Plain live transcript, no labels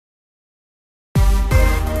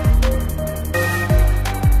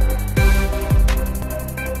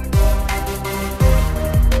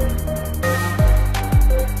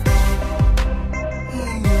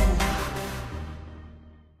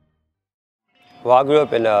Well, I grew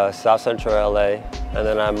up in South Central LA, and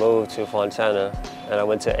then I moved to Fontana, and I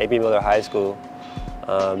went to A.B. Miller High School.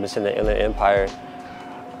 It's in the Inland Empire.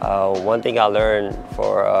 One thing I learned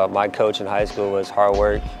for my coach in high school was hard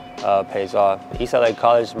work pays off. East LA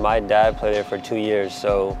College, my dad played there for 2 years,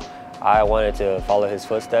 so I wanted to follow his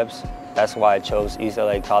footsteps. That's why I chose East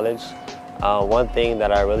LA College. One thing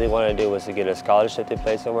that I really wanted to do was to get a scholarship to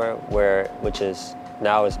play somewhere, which is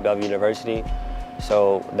now is Bellevue University.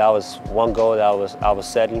 So that was one goal that I was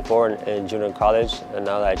setting for in junior college, and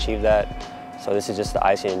now that I achieved that, so this is just the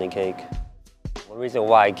icing on the cake. One reason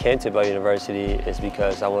why I came to Bellevue University is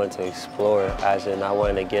because I wanted to explore, as in I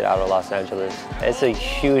wanted to get out of Los Angeles. It's a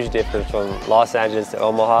huge difference from Los Angeles to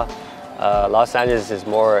Omaha. Los Angeles is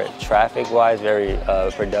more traffic-wise, very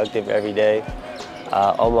productive every day.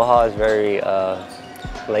 Omaha is very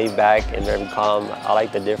laid back and very calm. I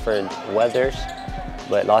like the different weathers.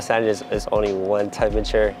 But Los Angeles is only one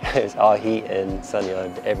temperature. It's all heat and sunny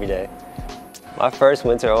every day. My first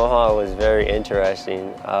winter in Omaha was very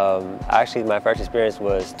interesting. Actually, my first experience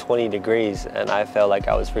was 20 degrees and I felt like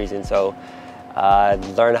I was freezing. So I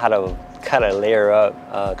learned how to kind of layer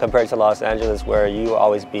up compared to Los Angeles, where you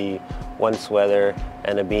always be one sweater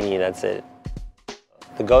and a beanie and that's it.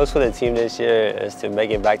 The goals for the team this year is to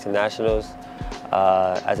make it back to nationals.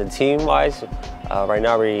 As a team-wise, right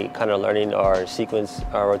now we're kind of learning our sequence,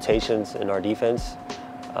 our rotations in our defense,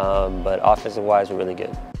 but offensive-wise we're really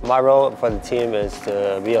good. My role for the team is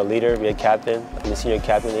to be a leader, be a captain. I'm the senior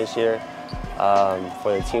captain this year.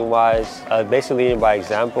 For the team-wise, basically leading by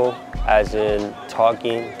example, as in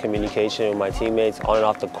talking, communication with my teammates on and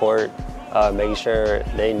off the court, making sure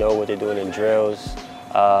they know what they're doing in drills,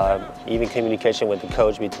 even communication with the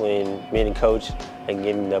coach, between me and the coach, and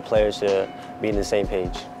getting the players to be on the same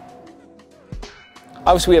page.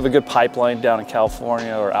 Obviously we have a good pipeline down in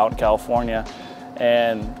California or out in California,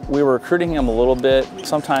 and we were recruiting him a little bit.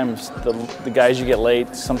 Sometimes the guys you get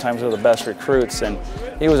late sometimes are the best recruits, and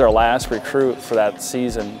he was our last recruit for that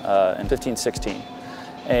season in 15-16.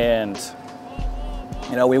 And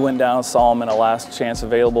you know, we went down and saw him in a last chance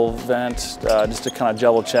available event just to kind of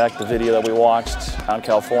double check the video that we watched out in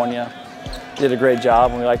California. Did a great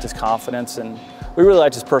job, and we liked his confidence, and we really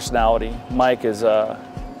liked his personality. Mike is, I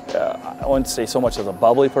wouldn't say so much as a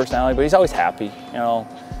bubbly personality, but he's always happy. You know,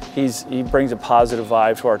 he brings a positive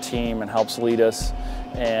vibe to our team and helps lead us,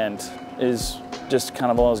 and is just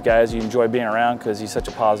kind of one of those guys you enjoy being around because he's such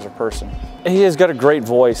a positive person. He has got a great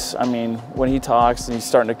voice. I mean, when he talks, and he's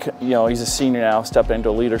starting to, you know, he's a senior now, stepping into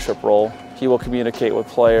a leadership role. He will communicate with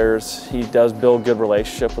players. He does build good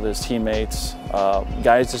relationship with his teammates.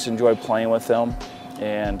 Guys just enjoy playing with him,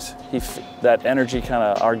 and that energy kind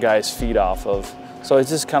of our guys feed off of. So it's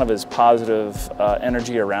just kind of his positive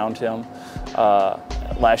energy around him.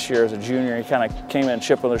 Last year as a junior, he kind of came in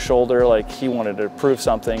chip on his shoulder, like he wanted to prove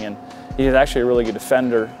something, and he's actually a really good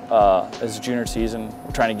defender as a junior season.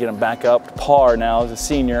 We're trying to get him back up to par now as a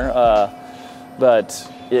senior,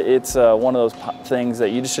 but it's one of those things that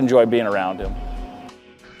you just enjoy being around him.